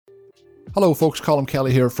Hello folks, Colin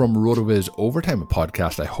Kelly here from RotoViz Overtime, a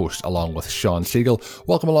podcast I host along with Sean Siegel.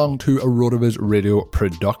 Welcome along to a RotoViz radio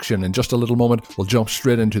production. In just a little moment, we'll jump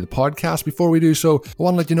straight into the podcast. Before we do so, I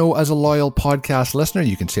want to let you know, as a loyal podcast listener,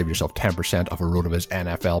 you can save yourself 10% of a RotoViz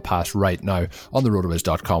NFL pass right now on the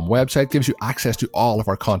RotoViz.com website. It gives you access to all of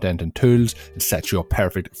our content and tools and sets you up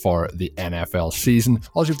perfect for the NFL season.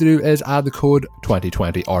 All you have to do is add the code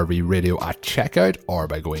 2020RV radio at checkout or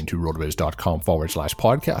by going to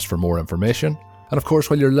rotoviz.com/podcast for more information. And of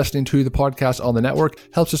course, while you're listening to the podcast on the network,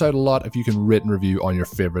 helps us out a lot if you can rate and review on your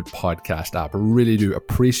favorite podcast app. I really do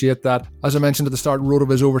appreciate that. As I mentioned at the start,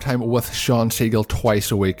 RotoViz Overtime with Sean Siegel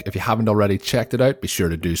twice a week. If you haven't already checked it out, be sure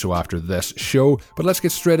to do so after this show. But let's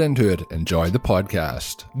get straight into it. Enjoy the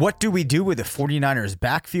podcast. What do we do with the 49ers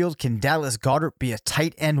backfield? Can Dallas Goedert be a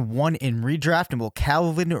tight end one in redraft? And will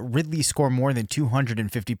Calvin Ridley score more than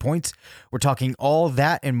 250 points? We're talking all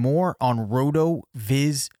that and more on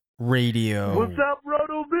RotoViz Radio. What's up,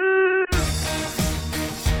 RotoViz?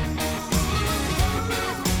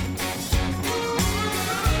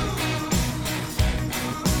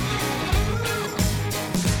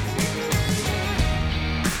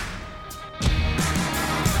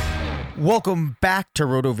 Welcome back to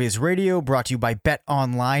RotoViz Radio, brought to you by Bet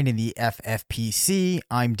Online and the FFPC.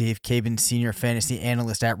 I'm Dave Cabin, Senior Fantasy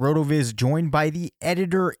Analyst at RotoViz, joined by the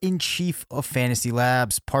Editor-in-Chief of Fantasy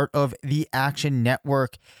Labs, part of the Action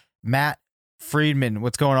Network, Matt Friedman.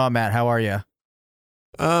 What's going on, Matt? How are you?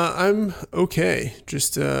 I'm okay.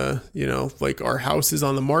 Just, like our house is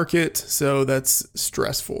on the market, so that's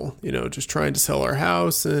stressful. Just trying to sell our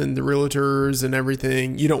house and the realtors and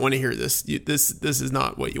everything. You don't want to hear this. This is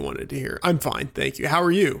not what you wanted to hear. I'm fine, thank you. How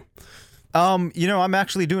are you? I'm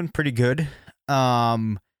actually doing pretty good.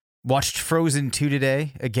 Watched Frozen 2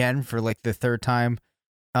 today, again, for like the third time.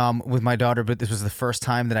 With my daughter, but this was the first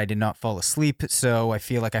time that I did not fall asleep, so I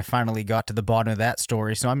feel like I finally got to the bottom of that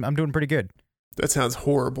story, so I'm doing pretty good. That sounds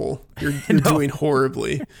horrible. You're doing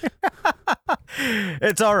horribly.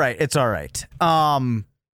 It's all right. It's all right.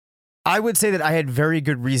 I would say that I had very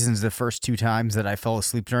good reasons the first two times that I fell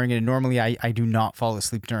asleep during it, and normally I do not fall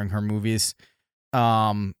asleep during her movies,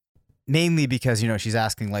 mainly because, she's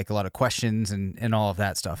asking like a lot of questions and all of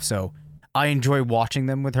that stuff, so I enjoy watching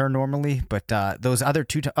them with her normally, but those other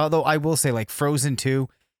two, although I will say like Frozen 2,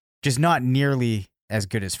 just not nearly as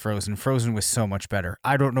good as Frozen. Frozen was so much better.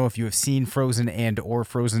 I don't know if you have seen Frozen or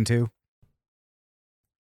Frozen 2.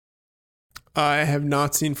 I have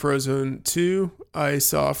not seen Frozen 2. I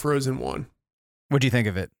saw Frozen 1. What do you think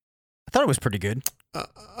of it? I thought it was pretty good.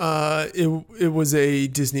 It was a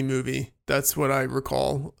Disney movie. That's what I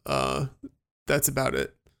recall. That's about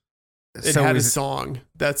it. It had a song.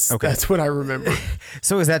 That's what I remember.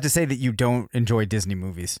 So is that to say that you don't enjoy Disney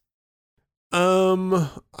movies?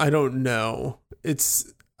 I don't know.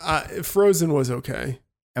 It's Frozen was okay.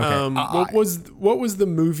 What was the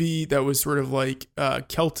movie that was sort of like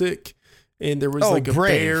Celtic, and there was like a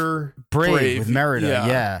bear? Brave with Merida.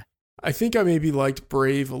 Yeah. I think I maybe liked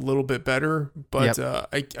Brave a little bit better, but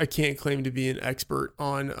I can't claim to be an expert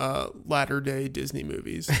on latter day Disney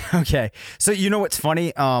movies. Okay. So you know what's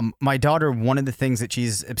funny? My daughter, one of the things that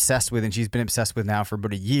she's obsessed with, and she's been obsessed with now for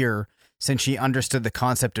about a year, since she understood the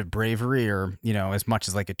concept of bravery, or, as much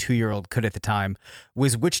as like a 2-year-old could at the time,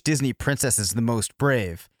 was which Disney princess is the most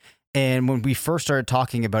brave. And when we first started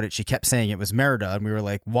talking about it, she kept saying it was Merida, and we were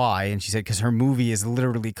like, why? And she said, because her movie is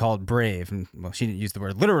literally called Brave. And well, she didn't use the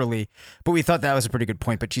word literally, but we thought that was a pretty good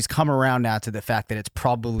point. But she's come around now to the fact that it's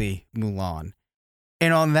probably Mulan.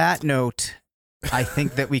 And on that note, I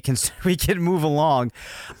think that we can move along.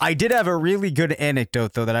 I did have a really good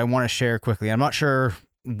anecdote, though, that I want to share quickly. I'm not sure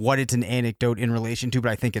what it's an anecdote in relation to, but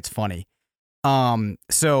I think it's funny.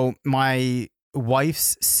 So my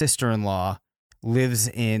wife's sister-in-law lives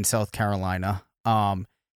in South Carolina, and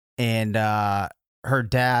her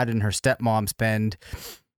dad and her stepmom spend,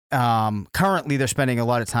 currently they're spending a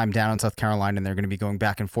lot of time down in South Carolina, and they're going to be going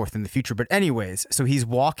back and forth in the future. But anyways, so he's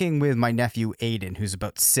walking with my nephew Aiden, who's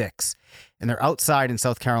about 6, and they're outside in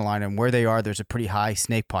South Carolina, and where they are, there's a pretty high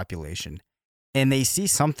snake population. And they see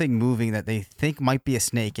something moving that they think might be a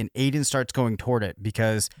snake, and Aiden starts going toward it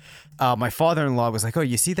because my father-in-law was like, oh,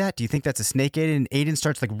 you see that? Do you think that's a snake, Aiden? And Aiden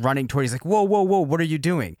starts like running toward it. He's like, whoa, what are you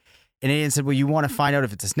doing? And Aiden said, well, you want to find out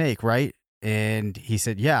if it's a snake, right? And he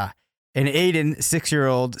said, yeah. And Aiden,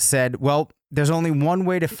 6-year-old, said, well, there's only one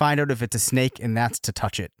way to find out if it's a snake, and that's to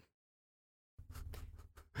touch it.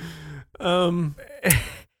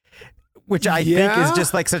 Which I think is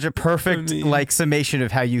just like such a perfect like summation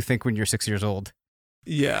of how you think when you're 6 years old.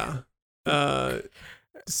 Yeah.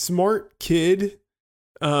 Smart kid.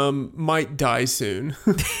 might die soon.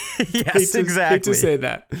 Yes, exactly. Hate to say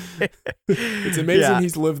that. It's amazing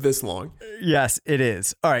he's lived this long. Yes, it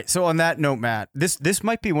is. All right. So on that note, Matt, this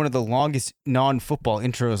might be one of the longest non-football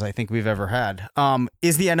intros I think we've ever had.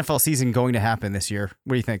 Is the NFL season going to happen this year?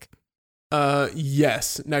 What do you think?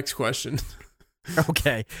 Yes. Next question.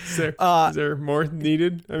 Okay. Is there more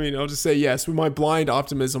needed? I mean, I'll just say yes. With my blind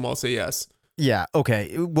optimism, I'll say yes. Yeah.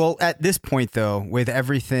 Okay. Well, at this point, though, with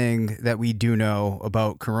everything that we do know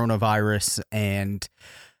about coronavirus and,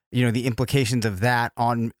 the implications of that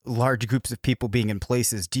on large groups of people being in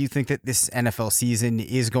places, do you think that this NFL season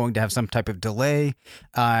is going to have some type of delay?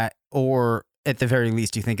 Or at the very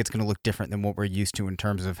least, do you think it's going to look different than what we're used to in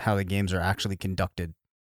terms of how the games are actually conducted?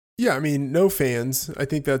 Yeah. I mean, no fans. I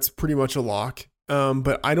think that's pretty much a lock.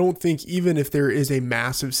 But I don't think even if there is a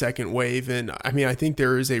massive second wave, and I mean, I think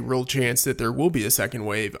there is a real chance that there will be a second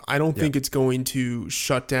wave. I don't think it's going to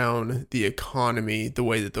shut down the economy the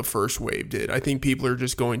way that the first wave did. I think people are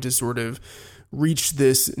just going to sort of reach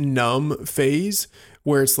this numb phase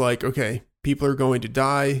where it's like, okay, people are going to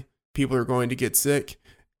die, people are going to get sick,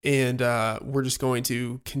 and we're just going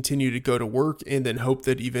to continue to go to work and then hope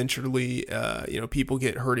that eventually, people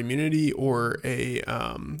get herd immunity or a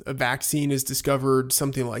vaccine is discovered,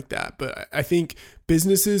 something like that. But I think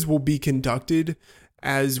businesses will be conducted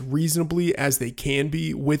as reasonably as they can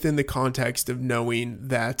be within the context of knowing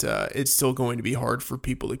that it's still going to be hard for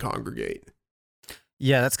people to congregate.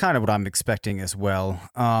 Yeah, that's kind of what I'm expecting as well.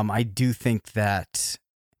 I do think that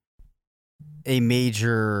a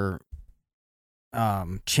major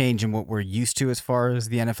change in what we're used to as far as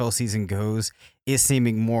the NFL season goes is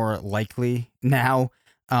seeming more likely now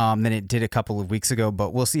than it did a couple of weeks ago,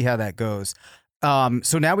 but we'll see how that goes.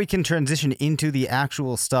 So now we can transition into the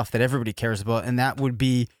actual stuff that everybody cares about, and that would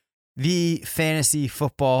be the fantasy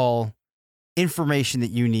football information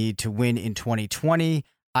that you need to win in 2020.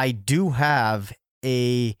 I do have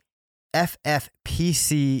a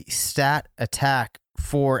FFPC stat attack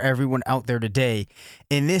for everyone out there today.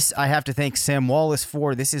 And this, I have to thank Sam Wallace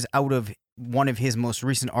for. This is out of one of his most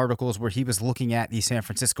recent articles where he was looking at the San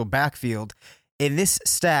Francisco backfield. And this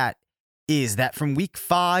stat is that from week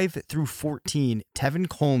 5 through 14, Tevin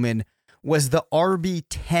Coleman was the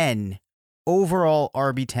RB10, overall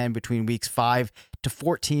RB10 between weeks 5 to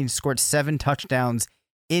 14, scored 7 touchdowns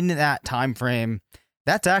in that time frame.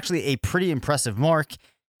 That's actually a pretty impressive mark.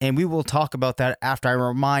 And we will talk about that after I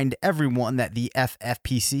remind everyone that the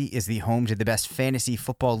FFPC is the home to the best fantasy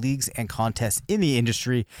football leagues and contests in the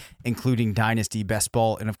industry, including Dynasty, Best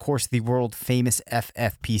Ball, and of course the world famous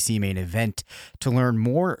FFPC main event. To learn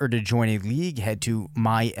more or to join a league, head to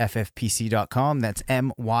myffpc.com. That's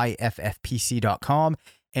myffpc.com.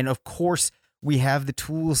 And of course, we have the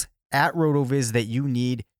tools at RotoViz that you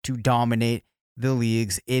need to dominate the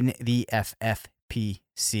leagues in the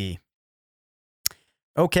FFPC.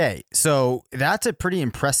 Okay, so that's a pretty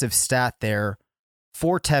impressive stat there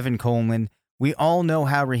for Tevin Coleman. We all know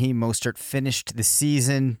how Raheem Mostert finished the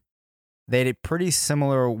season. They had a pretty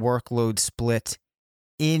similar workload split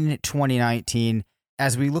in 2019.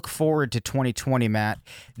 As we look forward to 2020, Matt,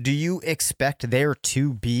 do you expect there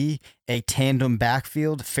to be a tandem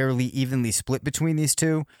backfield fairly evenly split between these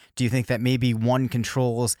two? Do you think that maybe one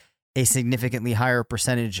controls a significantly higher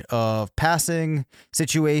percentage of passing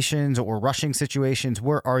situations or rushing situations?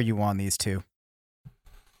 Where are you on these two?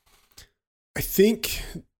 I think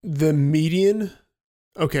the median.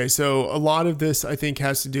 Okay, so a lot of this I think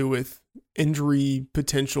has to do with injury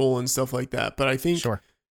potential and stuff like that. But I think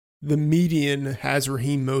the median has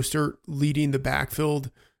Raheem Mostert leading the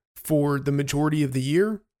backfield for the majority of the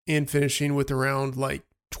year and finishing with around like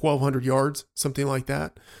 1,200 yards, something like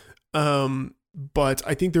that. But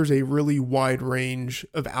I think there's a really wide range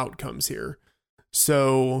of outcomes here.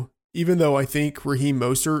 So even though I think Raheem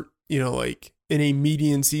Mostert, like in a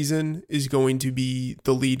median season is going to be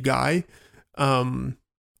the lead guy,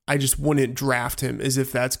 I just wouldn't draft him as if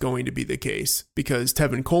that's going to be the case, because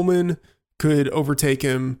Tevin Coleman could overtake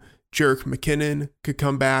him. Jerick McKinnon could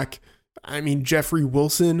come back. I mean, Jeffrey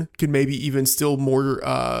Wilson could maybe even still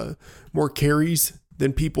more carries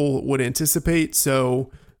than people would anticipate.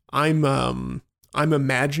 So I'm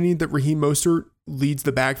imagining that Raheem Mostert leads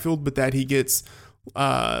the backfield, but that he gets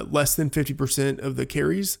less than 50% of the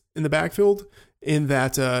carries in the backfield, and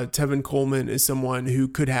that Tevin Coleman is someone who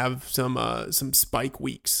could have some spike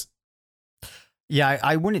weeks. Yeah,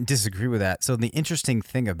 I wouldn't disagree with that. So the interesting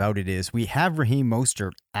thing about it is we have Raheem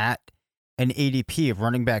Mostert at an ADP of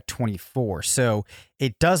running back 24. So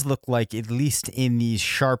it does look like, at least in these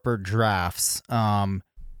sharper drafts,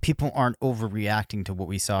 people aren't overreacting to what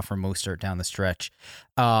we saw from Mostert down the stretch.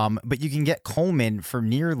 But you can get Coleman for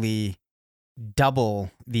nearly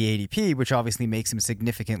double the ADP, which obviously makes him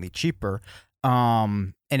significantly cheaper.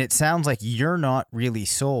 And it sounds like you're not really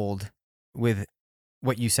sold with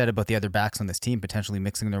what you said about the other backs on this team potentially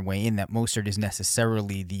mixing their way in, that Mostert is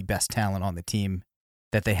necessarily the best talent on the team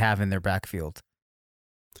that they have in their backfield.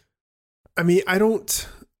 I mean, I don't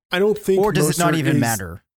think, or does Mostert it not even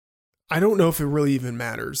matter? I don't know if it really even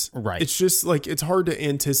matters. Right. It's just like, it's hard to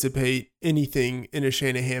anticipate anything in a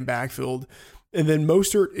Shanahan backfield. And then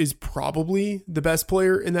Mostert is probably the best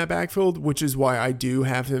player in that backfield, which is why I do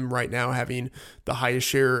have him right now having the highest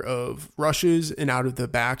share of rushes, and out of the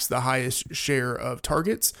backs, the highest share of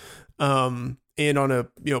targets. And on a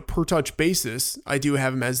per touch basis, I do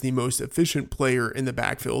have him as the most efficient player in the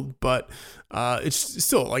backfield. But it's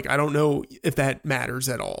still like, I don't know if that matters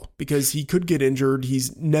at all, because he could get injured.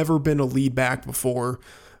 He's never been a lead back before.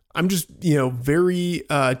 I'm just, very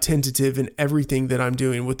tentative in everything that I'm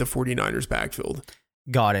doing with the 49ers backfield.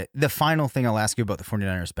 Got it. The final thing I'll ask you about the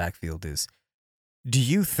 49ers backfield is, do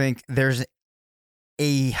you think there's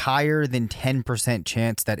a higher than 10%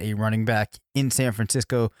 chance that a running back in San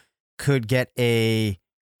Francisco could get a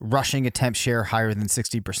rushing attempt share higher than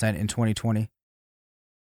 60% in 2020?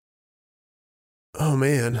 Oh,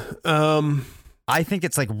 man. I think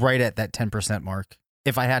it's like right at that 10% mark,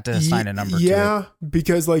 if I had to assign a number to it. Yeah,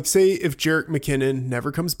 because like, say if Jerick McKinnon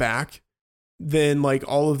never comes back, then like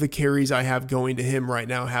all of the carries I have going to him right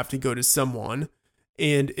now have to go to someone.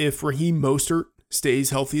 And if Raheem Mostert stays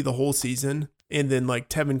healthy the whole season, and then like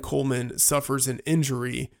Tevin Coleman suffers an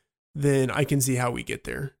injury, then I can see how we get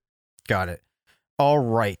there. Got it. All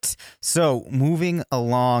right. So moving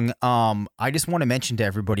along, I just want to mention to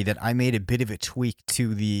everybody that I made a bit of a tweak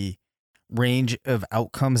to the range of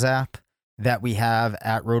outcomes app that we have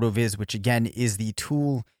at RotoViz, which again is the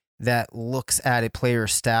tool that looks at a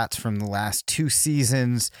player's stats from the last 2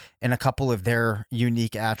 seasons and a couple of their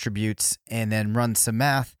unique attributes, and then runs some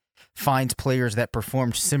math, finds players that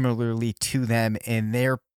performed similarly to them in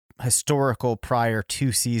their historical prior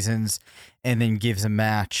 2 seasons, and then gives a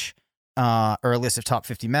match or a list of top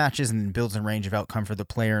 50 matches, and then builds a range of outcome for the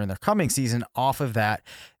player in their coming season. Off of that,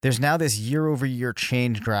 there's now this year-over-year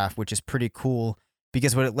change graph, which is pretty cool,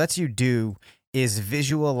 because what it lets you do is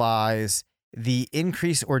visualize the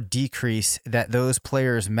increase or decrease that those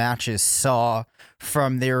players' matches saw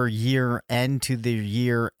from their year end to their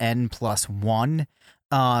year end +1.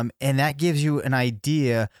 And that gives you an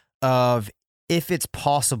idea of if it's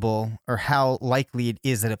possible, or how likely it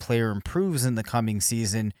is that a player improves in the coming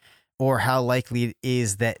season, or how likely it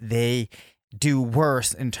is that they do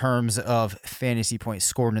worse in terms of fantasy points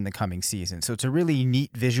scored in the coming season. So it's a really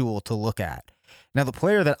neat visual to look at. Now, the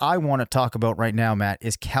player that I want to talk about right now, Matt,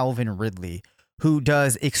 is Calvin Ridley, who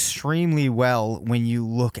does extremely well when you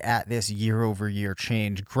look at this year-over-year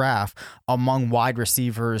change graph among wide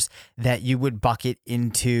receivers that you would bucket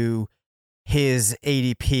into his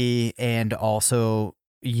ADP and also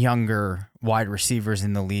younger wide receivers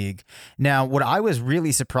in the league. Now, what I was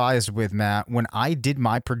really surprised with, Matt, when I did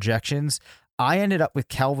my projections, I ended up with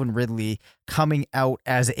Calvin Ridley coming out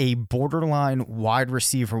as a borderline wide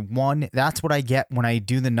receiver 1. That's what I get when I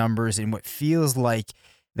do the numbers in what feels like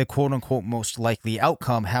the quote unquote most likely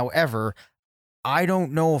outcome. However, I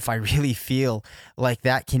don't know if I really feel like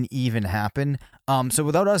that can even happen. So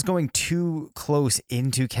without us going too close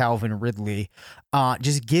into Calvin Ridley,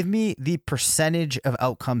 just give me the percentage of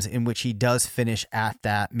outcomes in which he does finish at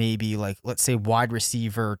that, maybe like, let's say wide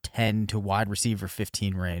receiver 10 to wide receiver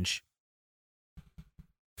 15 range.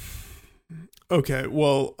 Okay,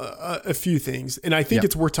 well, a few things, and I think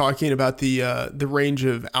it's worth talking about the range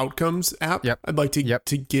of outcomes app. Yep. I'd like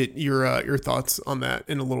to get your thoughts on that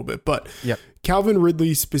in a little bit, but Calvin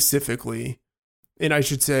Ridley specifically, and I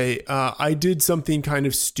should say I did something kind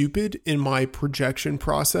of stupid in my projection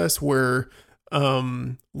process where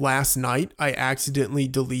last night I accidentally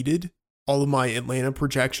deleted all of my Atlanta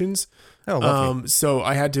projections. So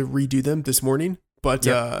I had to redo them this morning. But,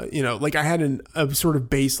 like I had a sort of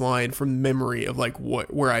baseline from memory of like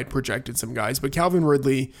where I had projected some guys. But Calvin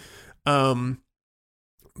Ridley,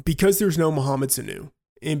 because there's no Mohamed Sanu,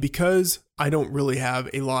 and because I don't really have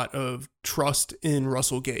a lot of trust in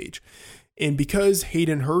Russell Gage, and because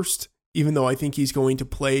Hayden Hurst, even though I think he's going to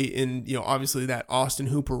play in, obviously that Austin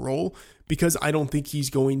Hooper role, because I don't think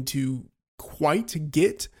he's going to quite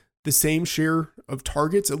get the same share of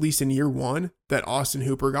targets, at least in year 1, that Austin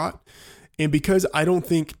Hooper got. And because I don't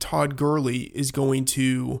think Todd Gurley is going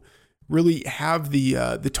to really have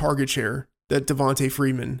the target share that Devontae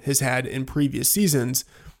Freeman has had in previous seasons,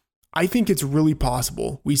 I think it's really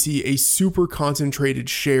possible we see a super concentrated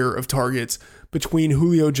share of targets between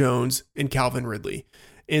Julio Jones and Calvin Ridley.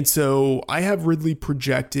 And so I have Ridley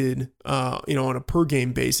projected, on a per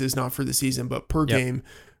game basis, not for the season, but per game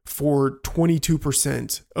for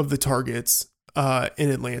 22% of the targets in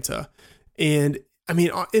Atlanta. And I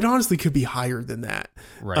mean, it honestly could be higher than that.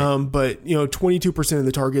 Right. But 22% of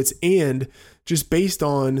the targets, and just based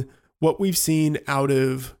on what we've seen out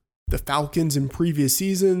of the Falcons in previous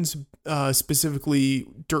seasons, specifically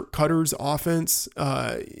Dirk Cutter's offense,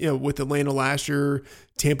 with Atlanta last year,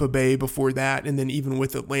 Tampa Bay before that, and then even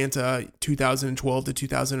with Atlanta 2012 to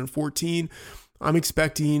 2014, I'm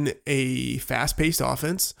expecting a fast-paced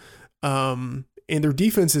offense. And their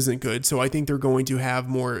defense isn't good, so I think they're going to have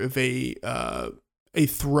more of a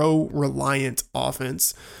throw-reliant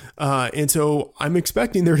offense. And so I'm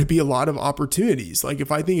expecting there to be a lot of opportunities. Like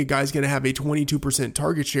if I think a guy's going to have a 22%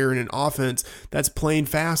 target share in an offense that's playing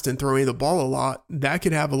fast and throwing the ball a lot, that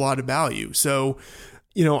could have a lot of value. So,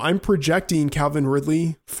 I'm projecting Calvin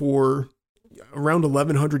Ridley for around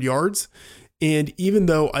 1,100 yards. And even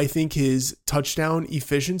though I think his touchdown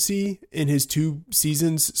efficiency in his 2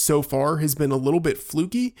 seasons so far has been a little bit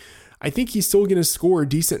fluky, I think he's still going to score a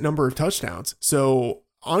decent number of touchdowns. So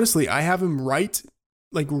honestly, I have him right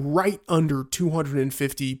under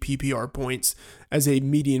 250 PPR points as a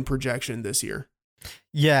median projection this year.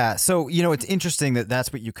 Yeah. So, it's interesting that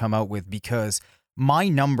that's what you come out with, because my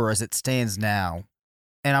number as it stands now,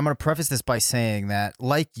 and I'm going to preface this by saying that,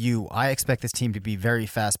 like you, I expect this team to be very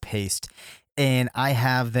fast paced, and I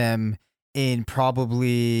have them in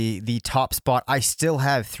probably the top spot. I still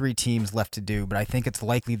have 3 teams left to do, but I think it's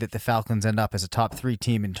likely that the Falcons end up as a top 3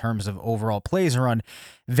 team in terms of overall plays run,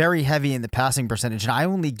 very heavy in the passing percentage. And I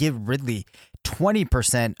only give Ridley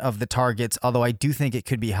 20% of the targets, although I do think it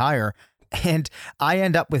could be higher. And I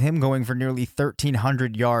end up with him going for nearly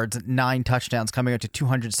 1,300 yards, 9 touchdowns, coming out to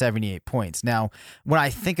 278 points. Now, when I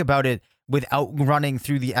think about it, without running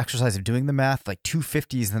through the exercise of doing the math, like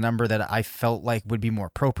 250 is the number that I felt like would be more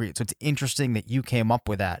appropriate. So it's interesting that you came up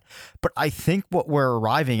with that. But I think what we're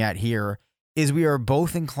arriving at here is we are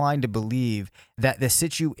both inclined to believe that the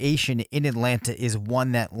situation in Atlanta is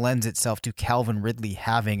one that lends itself to Calvin Ridley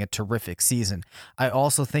having a terrific season. I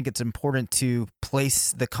also think it's important to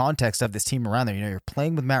place the context of this team around there. You're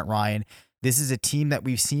playing with Matt Ryan. This is a team that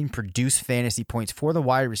we've seen produce fantasy points for the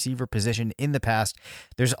wide receiver position in the past.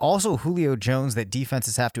 There's also Julio Jones that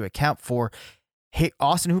defenses have to account for.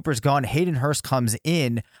 Austin Hooper's gone. Hayden Hurst comes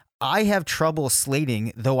in. I have trouble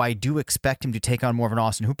slating, though I do expect him to take on more of an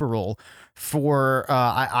Austin Hooper role.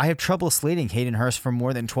 I have trouble slating Hayden Hurst for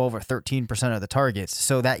more than 12 or 13% of the targets.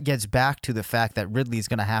 So that gets back to the fact that Ridley is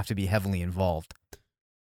going to have to be heavily involved.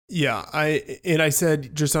 Yeah, I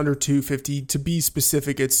said just under 250. To be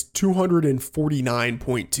specific, it's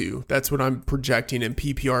 249.2. That's what I'm projecting in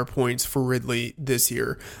PPR points for Ridley this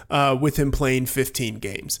year, with him playing 15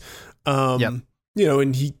 games. And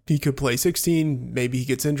he could play 16. Maybe he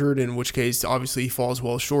gets injured, in which case, obviously, he falls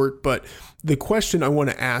well short. But the question I want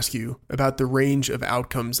to ask you about the range of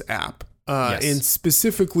outcomes app, and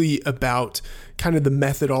specifically about kind of the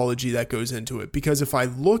methodology that goes into it, because if I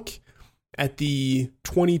look at the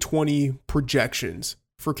 2020 projections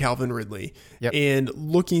for Calvin Ridley, and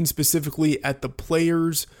looking specifically at the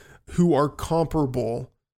players who are comparable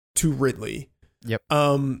to Ridley,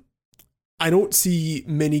 I don't see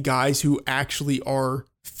many guys who actually are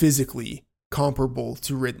physically comparable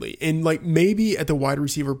to Ridley. And maybe at the wide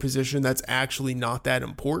receiver position, that's actually not that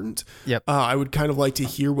important. I would kind of like to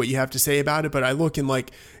hear what you have to say about it, but I look in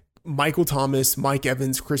Michael Thomas, Mike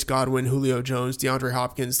Evans, Chris Godwin, Julio Jones, DeAndre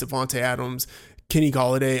Hopkins, Devontae Adams, Kenny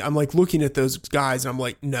Golladay. I'm looking at those guys and I'm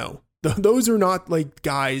like, no, those are not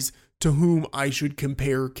guys to whom I should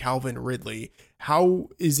compare Calvin Ridley. How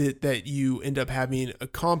is it that you end up having a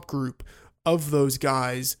comp group of those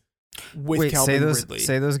guys with Calvin Ridley?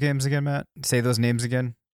 Say those games again, Matt. Say those names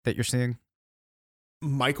again that you're seeing.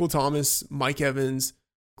 Michael Thomas, Mike Evans,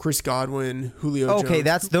 Chris Godwin, Julio Jones. Okay,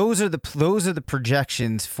 those are the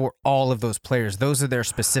projections for all of those players. Those are their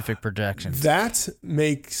specific projections. That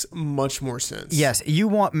makes much more sense. Yes, you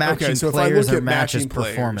want matching players or matches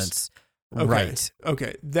performance. Okay. Right.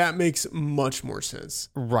 Okay, that makes much more sense.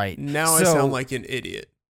 Right. Now I sound like an idiot.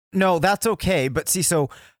 No, that's okay. But see,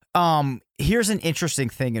 here's an interesting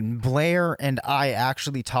thing, and Blair and I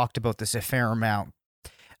actually talked about this a fair amount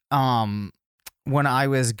when I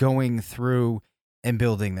was going through and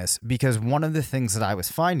building this, because one of the things that I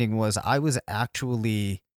was finding was I was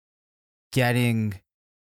actually getting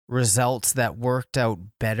results that worked out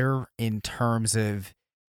better in terms of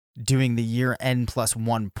doing the year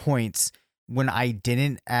N+1 points when I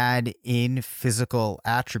didn't add in physical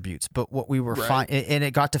attributes, but what we were and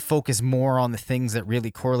it got to focus more on the things that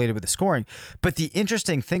really correlated with the scoring. But the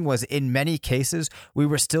interesting thing was, in many cases, we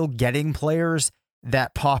were still getting players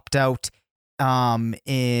that popped out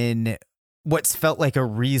in what's felt like a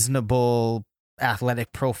reasonable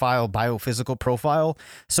athletic profile, biophysical profile.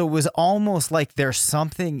 So it was almost like there's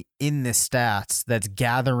something in the stats that's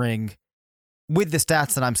gathering with the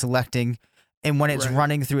stats that I'm selecting. And when it's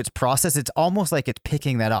running through its process, it's almost like it's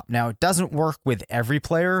picking that up. Now, it doesn't work with every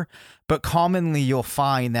player, but commonly you'll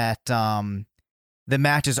find that the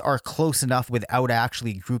matches are close enough without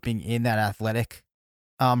actually grouping in that athletic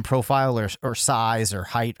profile or size or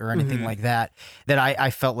height or anything like that, that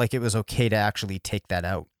I felt like it was okay to actually take that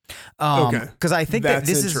out. Because I think that's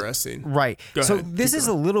that this interesting. Is right. So this is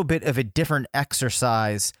a little bit of a different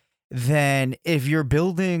exercise than if you're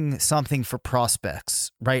building something for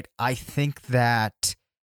prospects, right? I think that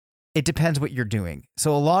it depends what you're doing.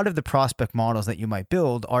 So a lot of the prospect models that you might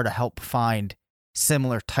build are to help find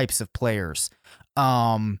similar types of players.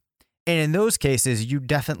 And in those cases, you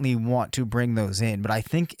definitely want to bring those in. But I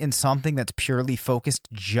think in something that's purely focused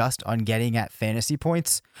just on getting at fantasy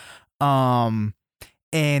points, and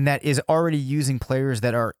that is already using players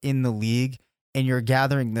that are in the league, and you're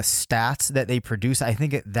gathering the stats that they produce, I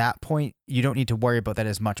think at that point, you don't need to worry about that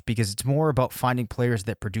as much, because it's more about finding players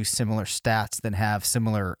that produce similar stats than have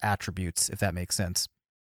similar attributes, if that makes sense.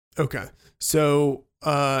 Okay. So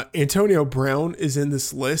Antonio Brown is in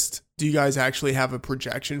this list. Do you guys actually have a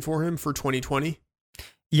projection for him for 2020?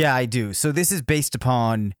 Yeah, I do. So this is based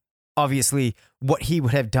upon, obviously, what he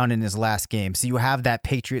would have done in his last game. So you have that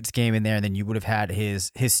Patriots game in there, and then you would have had his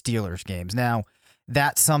Steelers games. Now,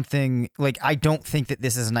 that's something, like, I don't think that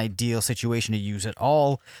this is an ideal situation to use at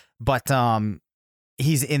all, but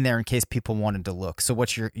he's in there in case people wanted to look. So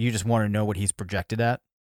you just want to know what he's projected at?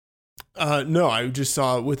 No, I just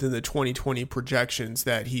saw within the 2020 projections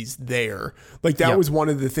that he's there. Like, that was one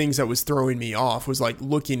of the things that was throwing me off, was like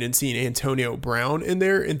looking and seeing Antonio Brown in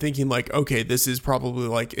there and thinking like, okay, this is probably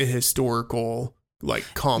like a historical like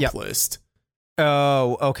comp list.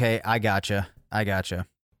 Oh, okay. I gotcha.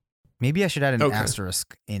 Maybe I should add an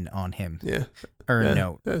asterisk in on him. Yeah. Or a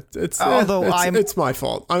note. It's my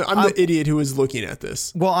fault. I'm the idiot who is looking at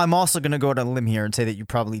this. Well, I'm also going to go on a limb here and say that you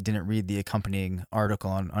probably didn't read the accompanying article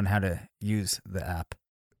on how to use the app.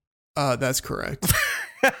 That's correct.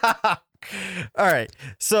 All right.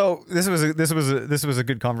 So this was a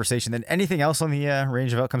good conversation. Then anything else on the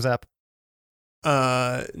Range of Outcomes app?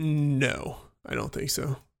 No, I don't think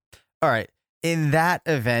so. All right. In that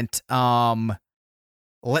event,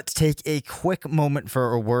 let's take a quick moment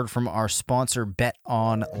for a word from our sponsor, Bet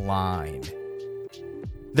Online.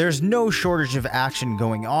 There's no shortage of action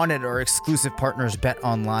going on at our exclusive partners,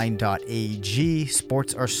 betonline.ag.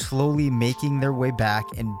 Sports are slowly making their way back,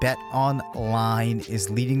 and Bet Online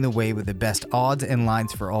is leading the way with the best odds and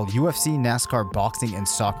lines for all UFC, NASCAR, boxing, and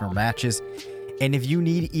soccer matches. And if you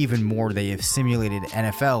need even more, they have simulated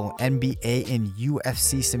NFL, NBA, and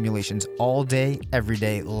UFC simulations all day, every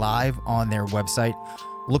day, live on their website.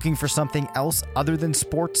 Looking for something else other than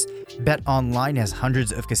sports? Bet Online has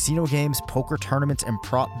hundreds of casino games, poker tournaments, and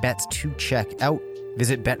prop bets to check out.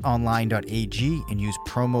 Visit betonline.ag and use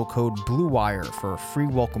promo code BLUEWIRE for a free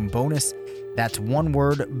welcome bonus. That's one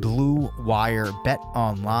word, BLUEWIRE. Bet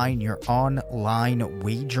Online, your online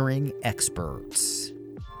wagering experts.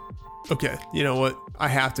 Okay, you know what? I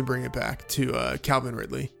have to bring it back to Calvin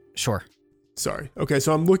Ridley. Sure. Sorry. Okay,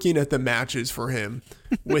 so I'm looking at the matches for him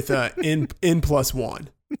with N+1.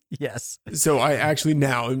 Yes. So I actually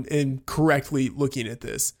now am correctly looking at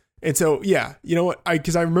this. And so, yeah, you know what?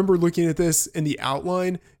 Because I remember looking at this in the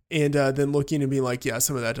outline and then looking and being like, yeah,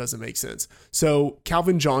 some of that doesn't make sense. So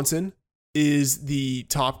Calvin Johnson is the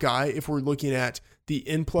top guy if we're looking at the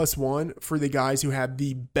N+1 for the guys who have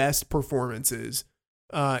the best performances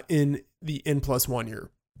in the N+1 year.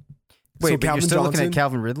 Wait, so but you're still looking at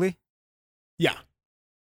Calvin Ridley? Yeah.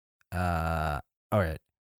 All right.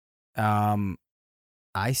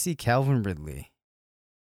 I see Calvin Ridley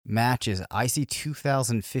matches. I see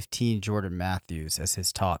 2015 Jordan Matthews as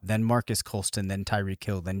his top, then Marcus Colston, then Tyreek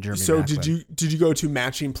Hill, then Jeremy So Maclin. did you go to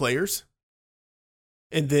matching players?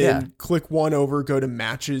 And then click one over, go to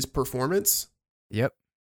matches performance? Yep.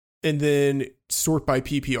 And then sort by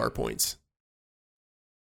PPR points.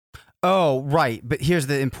 Oh, right. But here's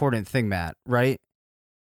the important thing, Matt, right?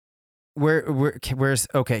 Where's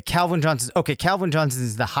Calvin Johnson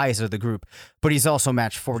is the highest of the group, but he's also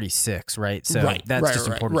matched 46, right? So that's just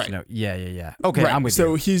important to know. Yeah. Okay, I'm with you.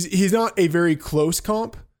 So he's not a very close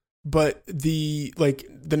comp, but the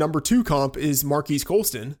number 2 comp is Marquise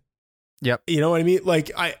Colston. Yep. You know what I mean?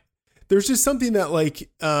 Like there's just something that like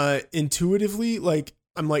intuitively, like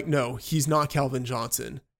I'm like, no, he's not Calvin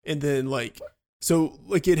Johnson. And then like, so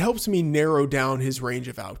like it helps me narrow down his range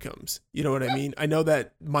of outcomes. You know what I mean? I know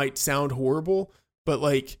that might sound horrible, but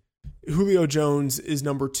like Julio Jones is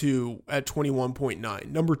number 2 at 21.9.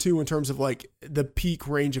 Number 2 in terms of like the peak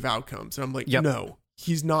range of outcomes. And I'm like, no,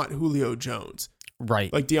 he's not Julio Jones.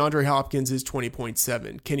 Right. Like DeAndre Hopkins is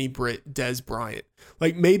 20.7. Kenny Britt, Dez Bryant.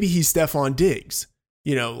 Like maybe he's Stephon Diggs.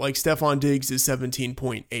 You know, like Stephon Diggs is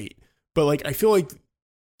 17.8. But like I feel like,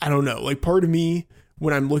 I don't know, like part of me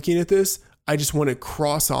when I'm looking at this, I just want to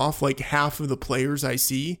cross off like half of the players I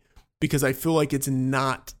see because I feel like it's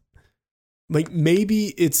not like maybe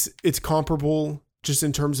it's comparable just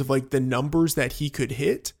in terms of like the numbers that he could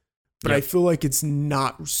hit, but I feel like it's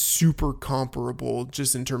not super comparable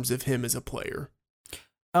just in terms of him as a player.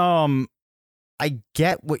 I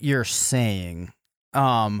get what you're saying.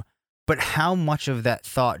 But how much of that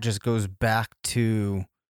thought just goes back to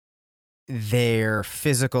their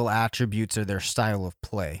physical attributes or their style of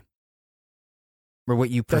play? Or what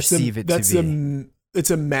you perceive it to be?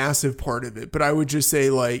 It's a massive part of it. But I would just say,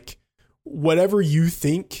 like, whatever you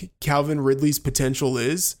think Calvin Ridley's potential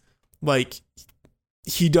is, like,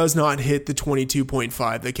 he does not hit the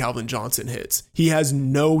 22.5 that Calvin Johnson hits. He has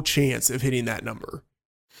no chance of hitting that number.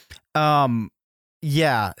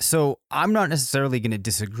 Yeah, so I'm not necessarily going to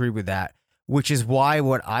disagree with that, which is why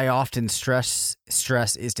what I often stress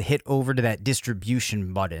is to hit over to that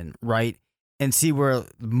distribution button, right? And see where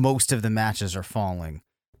most of the matches are falling.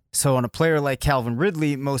 So on a player like Calvin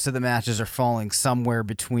Ridley, most of the matches are falling somewhere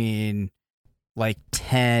between like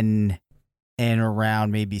 10 and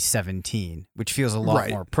around maybe 17, which feels a lot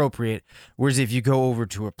more appropriate. Whereas if you go over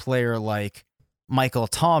to a player like Michael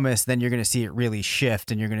Thomas, then you're going to see it really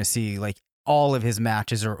shift and you're going to see like all of his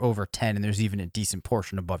matches are over 10 and there's even a decent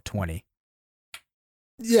portion above 20.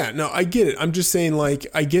 Yeah, no, I get it. I'm just saying, like,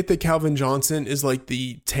 I get that Calvin Johnson is like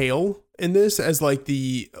the tail in this as like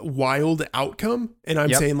the wild outcome. And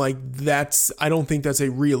I'm saying like I don't think that's a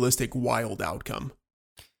realistic wild outcome.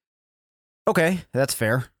 Okay, that's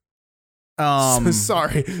fair.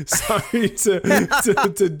 Sorry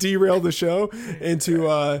to derail the show and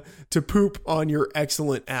to poop on your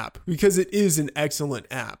excellent app, because it is an excellent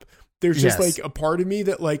app. There's just like a part of me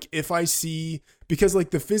that like if I see, because like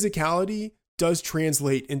the physicality does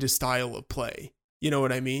translate into style of play. You know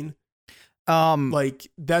what I mean? Like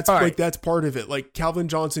that's like that's part of it. Like Calvin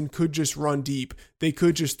Johnson could just run deep. They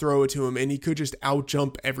could just throw it to him and he could just out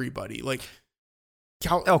jump everybody. Like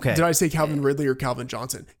did I say Calvin Ridley or Calvin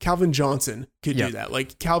Johnson? Calvin Johnson could do that.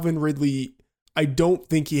 Like Calvin Ridley, I don't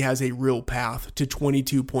think he has a real path to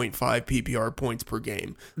 22.5 PPR points per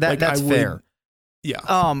game. That's fair.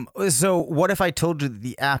 Yeah. So what if I told you that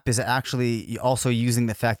the app is actually also using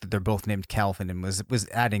the fact that they're both named Calvin and was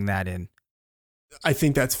adding that in? I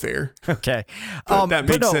think that's fair. Okay. That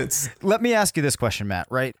makes sense. Let me ask you this question, Matt,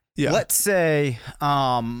 right? Yeah. Let's say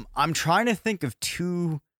I'm trying to think of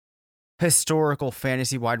two historical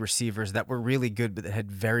fantasy wide receivers that were really good, but that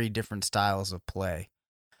had very different styles of play.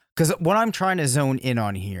 Because what I'm trying to zone in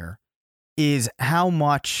on here is how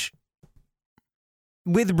much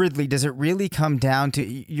with Ridley does it really come down to,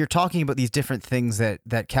 you're talking about these different things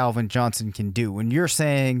that Calvin Johnson can do. When you're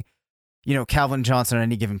saying, you know, Calvin Johnson on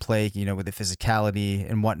any given play, you know, with the physicality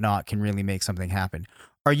and whatnot can really make something happen.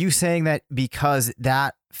 Are you saying that because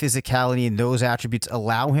that physicality and those attributes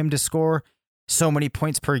allow him to score so many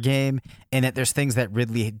points per game, and that there's things that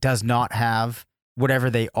Ridley does not have, whatever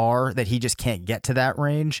they are, that he just can't get to that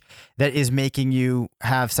range, that is making you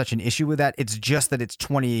have such an issue with that? It's just that it's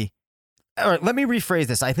 20. All right, let me rephrase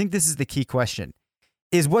this. I think this is the key question.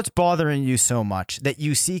 Is what's bothering you so much that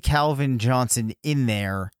you see Calvin Johnson in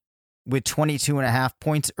there with 22.5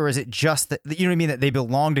 points, or is it just that, you know what I mean, that they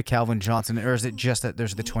belong to Calvin Johnson, or is it just that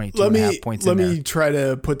there's the 22.5 points in there? Let me try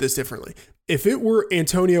to put this differently. If it were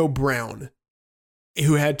Antonio Brown,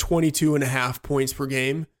 who had 22.5 points per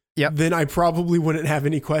game, then I probably wouldn't have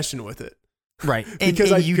any question with it. Right. And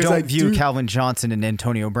you don't view Calvin Johnson and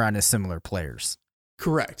Antonio Brown as similar players.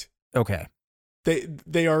 Correct. Okay.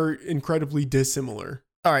 They are incredibly dissimilar.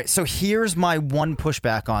 All right. So here's my one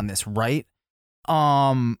pushback on this, right?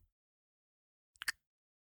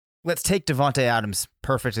 Let's take Davante Adams,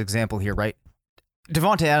 perfect example here, right?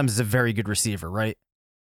 Davante Adams is a very good receiver, right?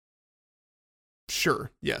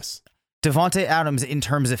 Sure. Yes. Davante Adams, in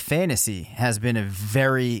terms of fantasy, has been a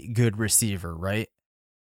very good receiver, right?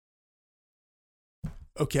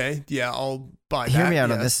 Okay. Yeah, I'll buy that. Hear me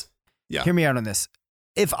out on this. Yeah. Hear me out on this.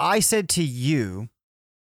 If I said to you,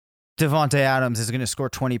 Davante Adams is going to score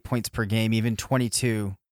 20 points per game, even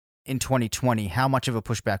 22 in 2020, how much of a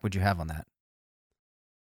pushback would you have on that?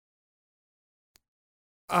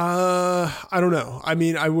 I don't know. I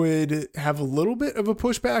mean, I would have a little bit of a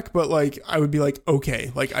pushback, but like I would be like,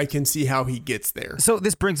 okay, like I can see how he gets there. So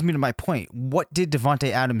this brings me to my point. What did Davante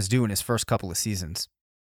Adams do in his first couple of seasons?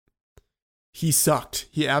 He sucked.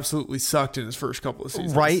 He absolutely sucked in his first couple of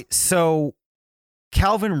seasons. Right. So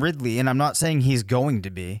Calvin Ridley, and I'm not saying he's going to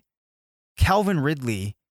be, Calvin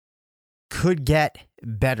Ridley could get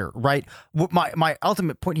better, right? What my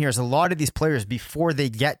ultimate point here is a lot of these players, before they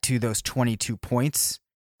get to those 22 points,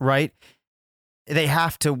 right, they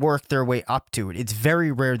have to work their way up to it. It's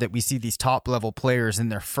very rare that we see these top level players in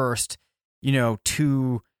their first,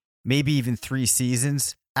 2, maybe even 3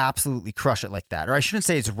 seasons absolutely crush it like that. Or I shouldn't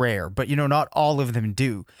say it's rare, but not all of them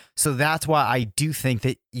do. So that's why I do think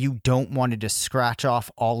that you don't want to just scratch off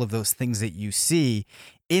all of those things that you see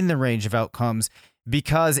in the range of outcomes,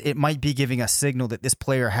 because it might be giving a signal that this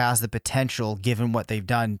player has the potential, given what they've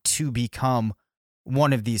done, to become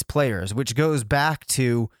one of these players, which goes back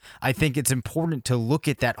to, I think it's important to look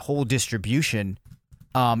at that whole distribution,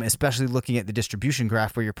 especially looking at the distribution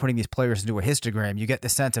graph where you're putting these players into a histogram. You get the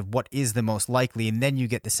sense of what is the most likely, and then you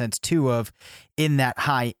get the sense too of, in that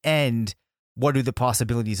high end, what do the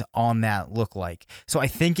possibilities on that look like? So I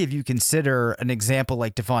think if you consider an example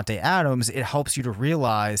like Davante Adams, it helps you to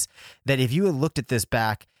realize that if you had looked at this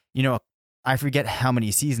back, I forget how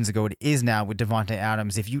many seasons ago it is now with Davante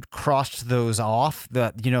Adams, if you'd crossed those off,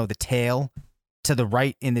 the tail to the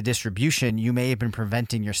right in the distribution, you may have been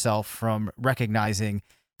preventing yourself from recognizing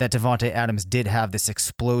that Davante Adams did have this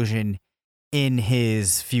explosion in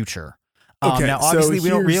his future. Okay, now, obviously, so we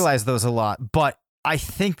don't realize those a lot, but I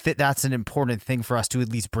think that that's an important thing for us to at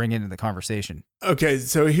least bring into the conversation. Okay,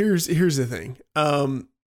 so here's the thing.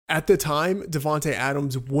 At the time, Davante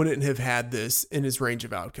Adams wouldn't have had this in his range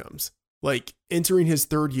of outcomes. Like entering his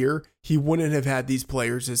 3rd year, he wouldn't have had these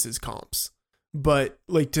players as his comps. But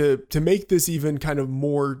like to make this even kind of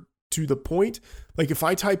more to the point, like if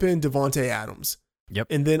I type in Davante Adams, yep,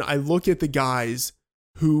 and then I look at the guys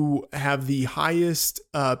who have the highest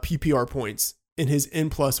PPR points in his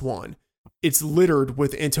N+1, it's littered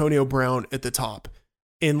with Antonio Brown at the top.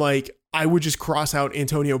 And like, I would just cross out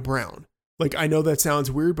Antonio Brown. Like, I know that sounds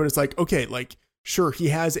weird, but it's like, okay, like, sure, he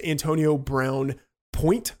has Antonio Brown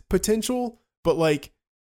point potential, but like,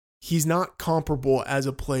 he's not comparable as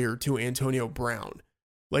a player to Antonio Brown.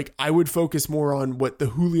 Like, I would focus more on what the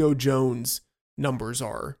Julio Jones numbers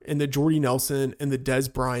are, and the Jordy Nelson and the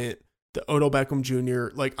Dez Bryant, the Odell Beckham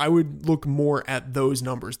Jr. Like, I would look more at those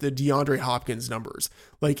numbers, the DeAndre Hopkins numbers.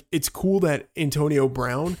 Like, it's cool that Antonio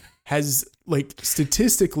Brown has, like,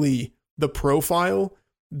 statistically the profile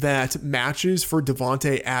that matches for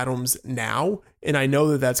Davante Adams now. And I know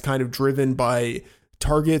that that's kind of driven by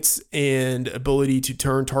targets and ability to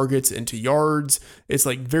turn targets into yards. It's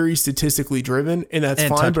like very statistically driven, and that's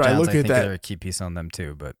fine. But I look at that, they're a key piece on them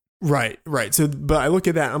too. But right. So, but I look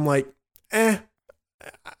at that, I'm like, I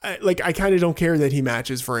kind of don't care that he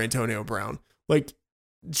matches for Antonio Brown. Like,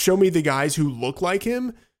 show me the guys who look like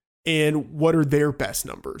him and what are their best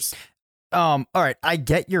numbers. All right, I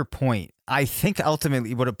get your point. I think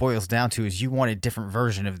ultimately what it boils down to is you want a different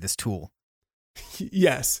version of this tool.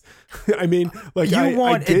 Yes. I mean, like, you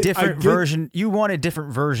want a different version. You want a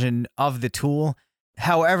different version of the tool.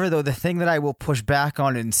 However, though, the thing that I will push back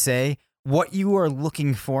on and say, what you are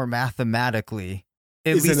looking for mathematically,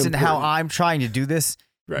 at least in how I'm trying to do this,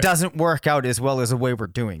 right, doesn't work out as well as the way we're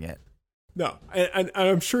doing it. No, and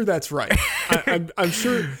I'm sure that's right. I'm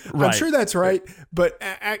sure. Right. I'm sure that's right. But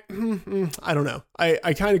I don't know.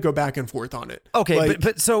 I kind of go back and forth on it. Okay, like,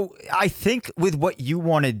 but so I think with what you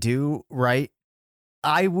want to do, right,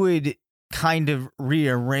 I would kind of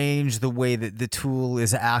rearrange the way that the tool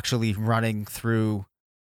is actually running through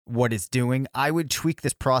what it's doing. I would tweak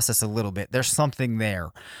this process a little bit. There's something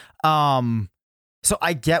there. So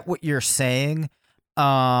I get what you're saying.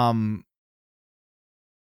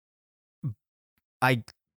 I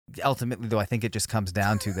ultimately, though, I think it just comes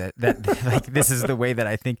down to that like, this is the way that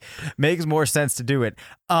I think makes more sense to do it.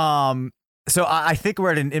 So I think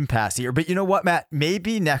we're at an impasse here, but you know what, Matt,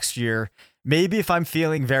 maybe next year, maybe if I'm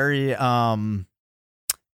feeling very,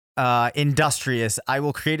 industrious, I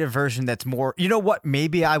will create a version that's more, you know what,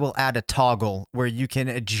 maybe I will add a toggle where you can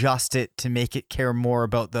adjust it to make it care more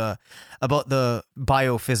about the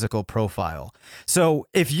biophysical profile. So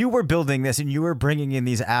if you were building this and you were bringing in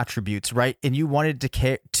these attributes, right, and you wanted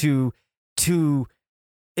if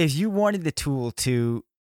you wanted the tool to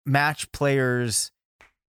match players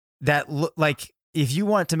that look like, if you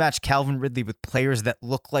want to match Calvin Ridley with players that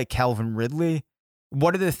look like Calvin Ridley,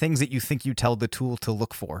 what are the things that you think you tell the tool to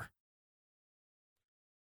look for?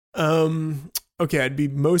 Okay, I'd be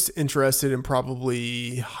most interested in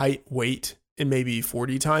probably height, weight, and maybe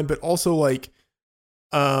 40 time, but also like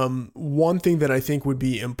one thing that I think would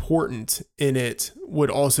be important in it would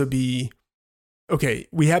also be, okay,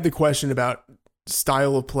 we had the question about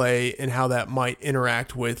style of play and how that might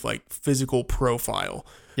interact with like physical profile.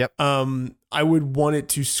 Yep. I would want it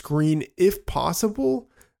to screen, if possible,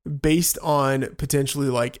 based on potentially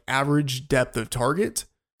like average depth of target.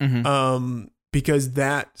 Because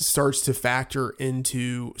that starts to factor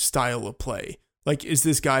into style of play. Like, is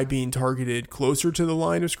this guy being targeted closer to the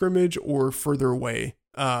line of scrimmage or further away?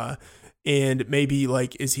 And maybe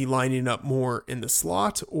like, is he lining up more in the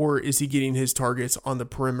slot, or is he getting his targets on the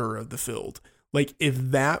perimeter of the field? Like, if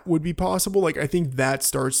that would be possible, like I think that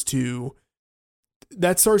starts to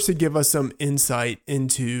give us some insight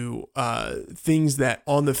into things that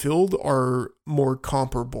on the field are more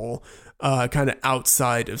comparable, kind of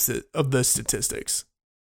outside of the statistics.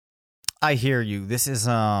 I hear you. This is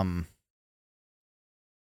I'm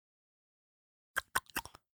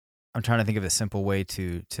trying to think of a simple way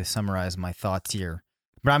to summarize my thoughts here.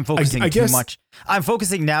 But I'm focusing too much. I'm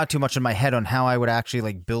focusing now too much in my head on how I would actually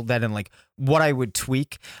like build that and like what I would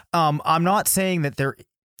tweak. I'm not saying that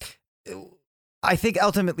I think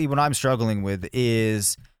ultimately what I'm struggling with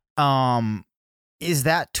is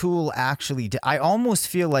that tool actually, I almost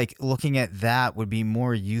feel like looking at that would be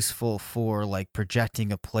more useful for like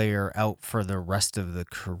projecting a player out for the rest of the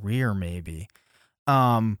career maybe.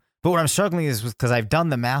 But what I'm struggling is because I've done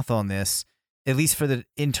the math on this, at least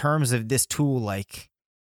in terms of this tool, like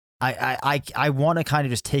I want to kind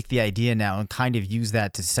of just take the idea now and kind of use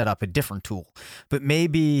that to set up a different tool. But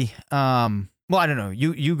maybe, well, I don't know.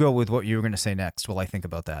 You go with what you were going to say next while I think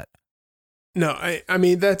about that. No, I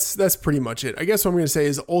mean, that's pretty much it. I guess what I'm going to say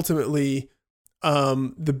is ultimately,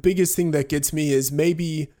 the biggest thing that gets me is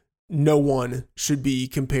maybe no one should be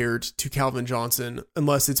compared to Calvin Johnson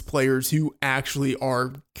unless it's players who actually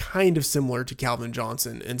are kind of similar to Calvin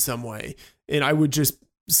Johnson in some way. And I would just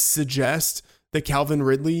suggest that Calvin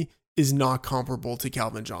Ridley is not comparable to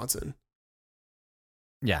Calvin Johnson.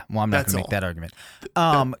 Yeah, well, I'm not going to make that argument.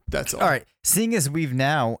 That's all. All right. Seeing as we've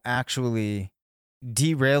now actually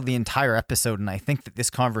derailed the entire episode, and I think that this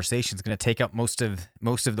conversation is going to take up most of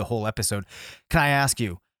the whole episode, can I ask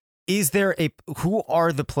you, who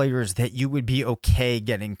are the players that you would be okay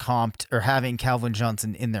getting comped or having Calvin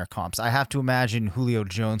Johnson in their comps? I have to imagine Julio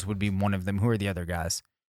Jones would be one of them. Who are the other guys?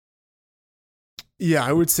 Yeah,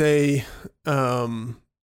 I would say,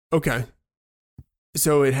 okay.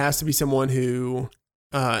 So it has to be someone who,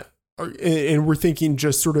 and we're thinking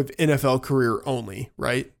just sort of NFL career only,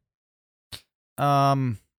 right?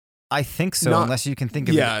 I think so, unless you can think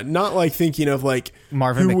of not like thinking of like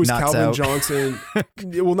Marvin who was McNutt's Calvin out. Johnson.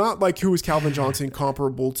 Well, not like who was Calvin Johnson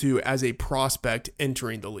comparable to as a prospect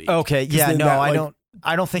entering the league. Okay, yeah, no,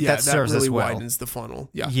 I don't think that serves really us well. Widens the funnel.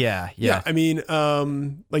 Yeah. Yeah. I mean,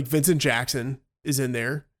 like Vincent Jackson is in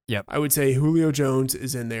there. Yep. I would say Julio Jones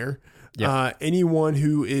is in there. Yep. Anyone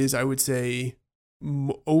who is, I would say,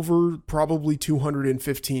 over probably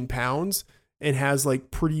 215 pounds and has like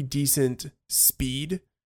pretty decent speed.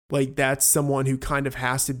 Like that's someone who kind of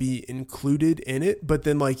has to be included in it. But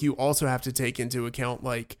then like you also have to take into account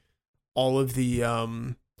like all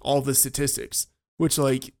the statistics, which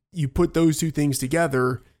like you put those two things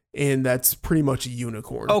together and that's pretty much a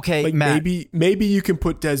unicorn. Okay, like Matt. maybe you can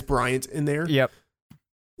put Des Bryant in there. Yep.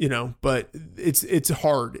 You know, but it's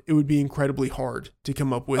hard. It would be incredibly hard to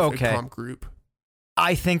come up with a comp group.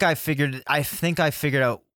 I think I figured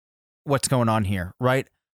out what's going on here, right?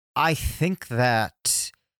 I think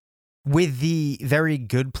that with the very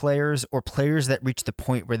good players or players that reach the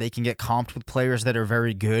point where they can get comped with players that are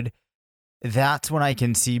very good, that's when I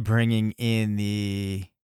can see bringing in the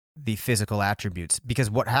physical attributes. Because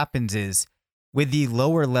what happens is with the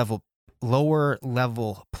lower level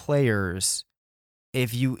players,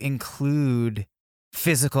 if you include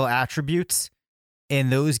physical attributes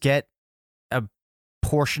and those get a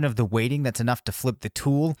portion of the weighting that's enough to flip the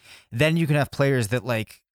tool, then you can have players that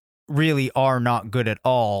like really are not good at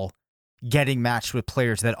all getting matched with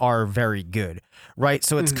players that are very good, right?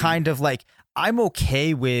 So it's kind of like, I'm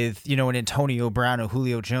okay with, you know, an Antonio Brown, a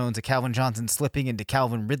Julio Jones, a Calvin Johnson slipping into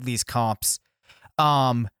Calvin Ridley's comps,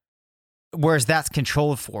 whereas that's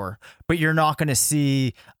controlled for, but you're not going to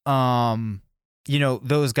see, you know,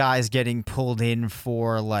 those guys getting pulled in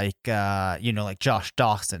for like, you know, like Josh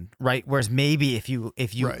Dawson, right? Whereas maybe if you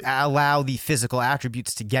right. allow the physical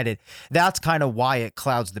attributes to get it, that's kind of why it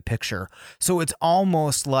clouds the picture. So it's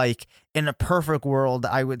almost like in a perfect world,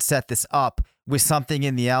 I would set this up with something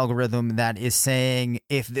in the algorithm that is saying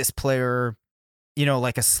if this player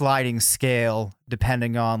like a sliding scale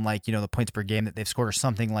depending on like, the points per game that they've scored or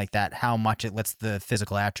something like that, how much it lets the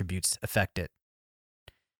physical attributes affect it.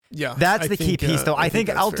 Yeah. That's the key piece, though. I think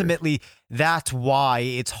ultimately fair. that's why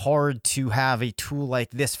it's hard to have a tool like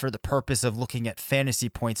this for the purpose of looking at fantasy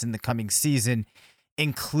points in the coming season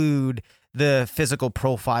include the physical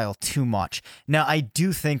profile too much. Now, I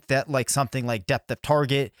do think that like something like depth of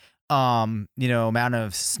target, amount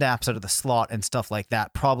of snaps out of the slot and stuff like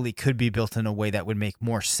that probably could be built in a way that would make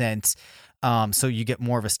more sense. So you get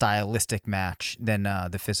more of a stylistic match than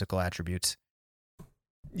the physical attributes.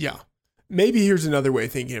 Yeah. Maybe here's another way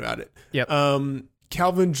of thinking about it. Yep.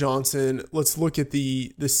 Calvin Johnson, let's look at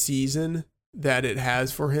the season that it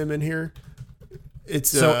has for him in here.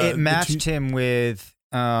 It's it matched him with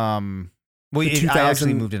I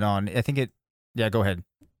actually moved it on. I think go ahead.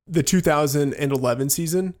 The 2011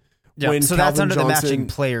 season. Yeah, so Calvin that's under the matching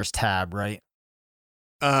players tab, right?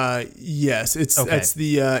 Yes, that's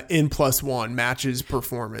the N+1 matches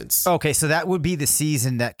performance. Okay, so that would be the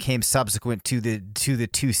season that came subsequent to the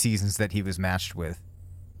 2 seasons that he was matched with.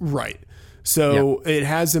 Right. So It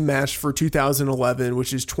has a match for 2011,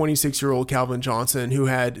 which is 26-year-old Calvin Johnson, who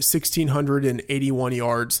had 1,681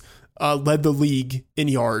 yards, led the league in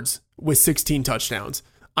yards with 16 touchdowns.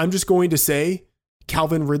 I'm just going to say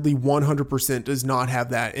Calvin Ridley 100% does not have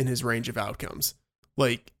that in his range of outcomes.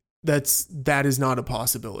 Like, that is not a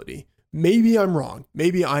possibility. Maybe I'm wrong.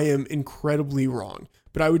 Maybe I am incredibly wrong.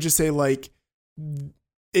 But I would just say like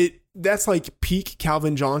that's like peak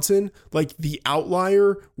Calvin Johnson, like the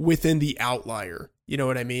outlier within the outlier. You know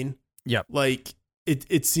what I mean? Yep. Like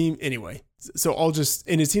it seemed anyway. So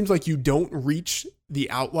it seems like you don't reach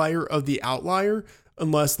the outlier of the outlier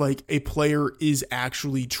unless like a player is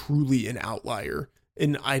actually truly an outlier.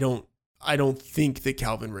 And I don't think that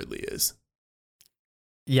Calvin Ridley is.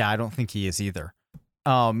 Yeah, I don't think he is either.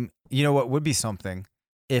 You know what would be something?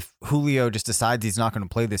 If Julio just decides he's not going to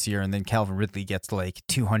play this year, and then Calvin Ridley gets like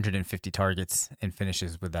 250 targets and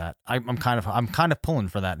finishes with that. I'm kind of pulling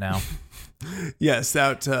for that now. Yes,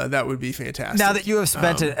 that would be fantastic. Now that you have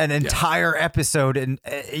spent an entire episode and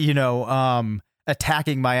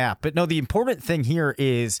attacking my app, but no, the important thing here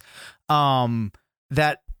is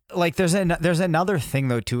that like there's another thing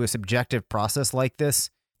though to a subjective process like this.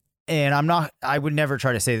 And I would never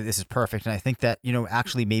try to say that this is perfect. And I think that,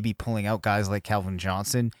 actually maybe pulling out guys like Calvin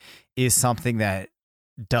Johnson is something that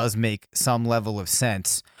does make some level of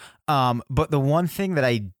sense. But the one thing that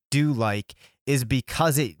I do like is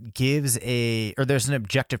because it gives there's an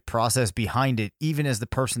objective process behind it. Even as the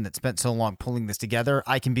person that spent so long pulling this together,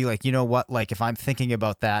 I can be like, you know what? Like if I'm thinking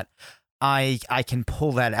about that, I can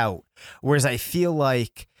pull that out. Whereas I feel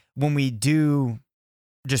like when we do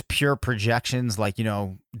just pure projections, like,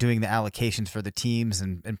 doing the allocations for the teams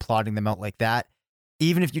and plotting them out like that,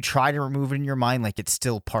 even if you try to remove it in your mind, like it's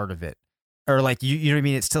still part of it. Or like, you know what I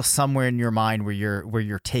mean? It's still somewhere in your mind where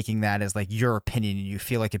you're taking that as like your opinion and you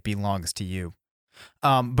feel like it belongs to you.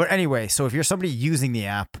 But anyway, so if you're somebody using the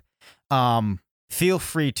app, feel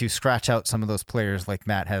free to scratch out some of those players like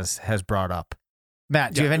Matt has brought up.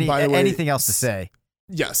 Matt, do you have anything else to say?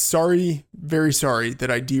 Yeah, sorry, very sorry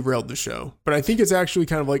that I derailed the show, but I think it's actually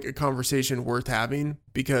kind of like a conversation worth having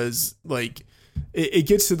because like it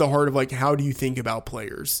gets to the heart of like, how do you think about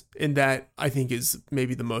players? And that I think is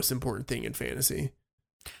maybe the most important thing in fantasy.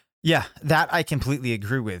 Yeah, that I completely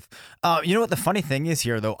agree with. You know what the funny thing is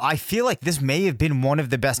here though? I feel like this may have been one of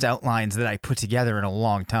the best outlines that I put together in a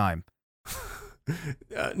long time.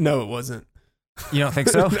 No, it wasn't. You don't think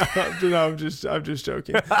so? No, I'm just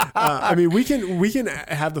joking. I mean, we can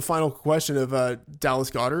have the final question of Dallas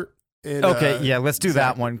Goedert. And, yeah, let's do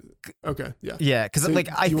that one. Okay, yeah, yeah, because so like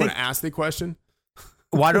I think. You want to ask the question?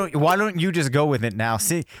 Why don't you just go with it now?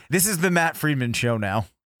 See, this is the Matt Friedman show now.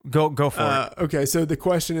 Go for it. Okay, so the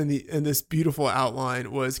question in this beautiful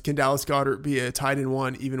outline was: can Dallas Goedert be a tight end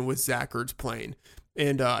 1 even with Zach Ertz playing?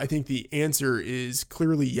 And I think the answer is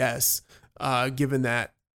clearly yes, given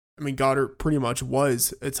that. I mean, Goddard pretty much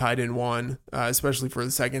was a tight end 1, especially for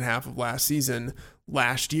the second half of last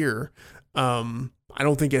year. I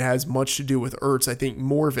don't think it has much to do with Ertz. I think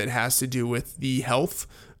more of it has to do with the health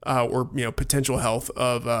or potential health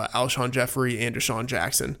of Alshon Jeffrey and Deshaun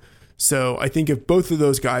Jackson. So I think if both of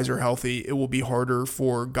those guys are healthy, it will be harder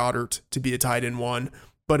for Goddard to be a tight end 1.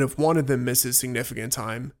 But if one of them misses significant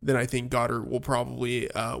time, then I think Goddard will probably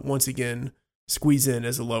once again squeeze in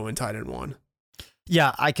as a low end tight end 1.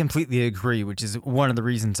 Yeah, I completely agree, which is one of the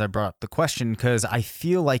reasons I brought up the question, because I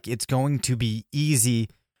feel like it's going to be easy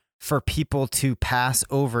for people to pass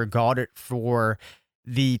over Goddard for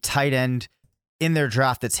the tight end in their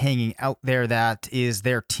draft that's hanging out there that is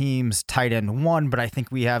their team's tight end 1, but I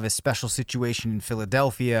think we have a special situation in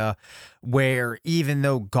Philadelphia where even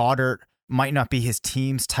though Goddard might not be his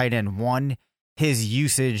team's tight end 1, his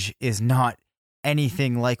usage is not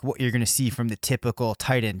anything like what you're going to see from the typical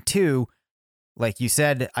tight end 2. Like you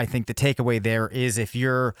said, I think the takeaway there is if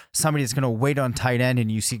you're somebody that's going to wait on tight end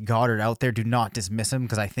and you see Goddard out there, do not dismiss him,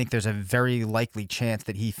 because I think there's a very likely chance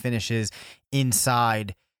that he finishes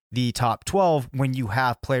inside the top 12 when you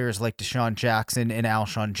have players like Deshaun Jackson and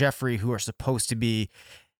Alshon Jeffrey, who are supposed to be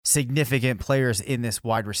significant players in this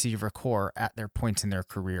wide receiver core at their points in their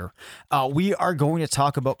career. We are going to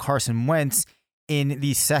talk about Carson Wentz in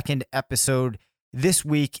the second episode this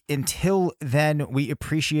week. Until then, we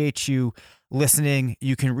appreciate you listening.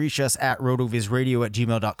 You can reach us at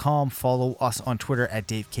rotovizradio@gmail.com. Follow us on Twitter at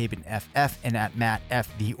DaveCabanFF and at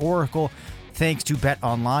MattFTheOracle. Thanks to Bet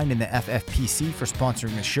Online and the FFPC for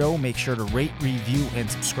sponsoring the show. Make sure to rate, review,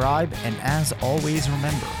 and subscribe. And as always,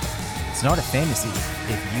 remember, it's not a fantasy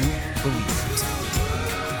if you believe it.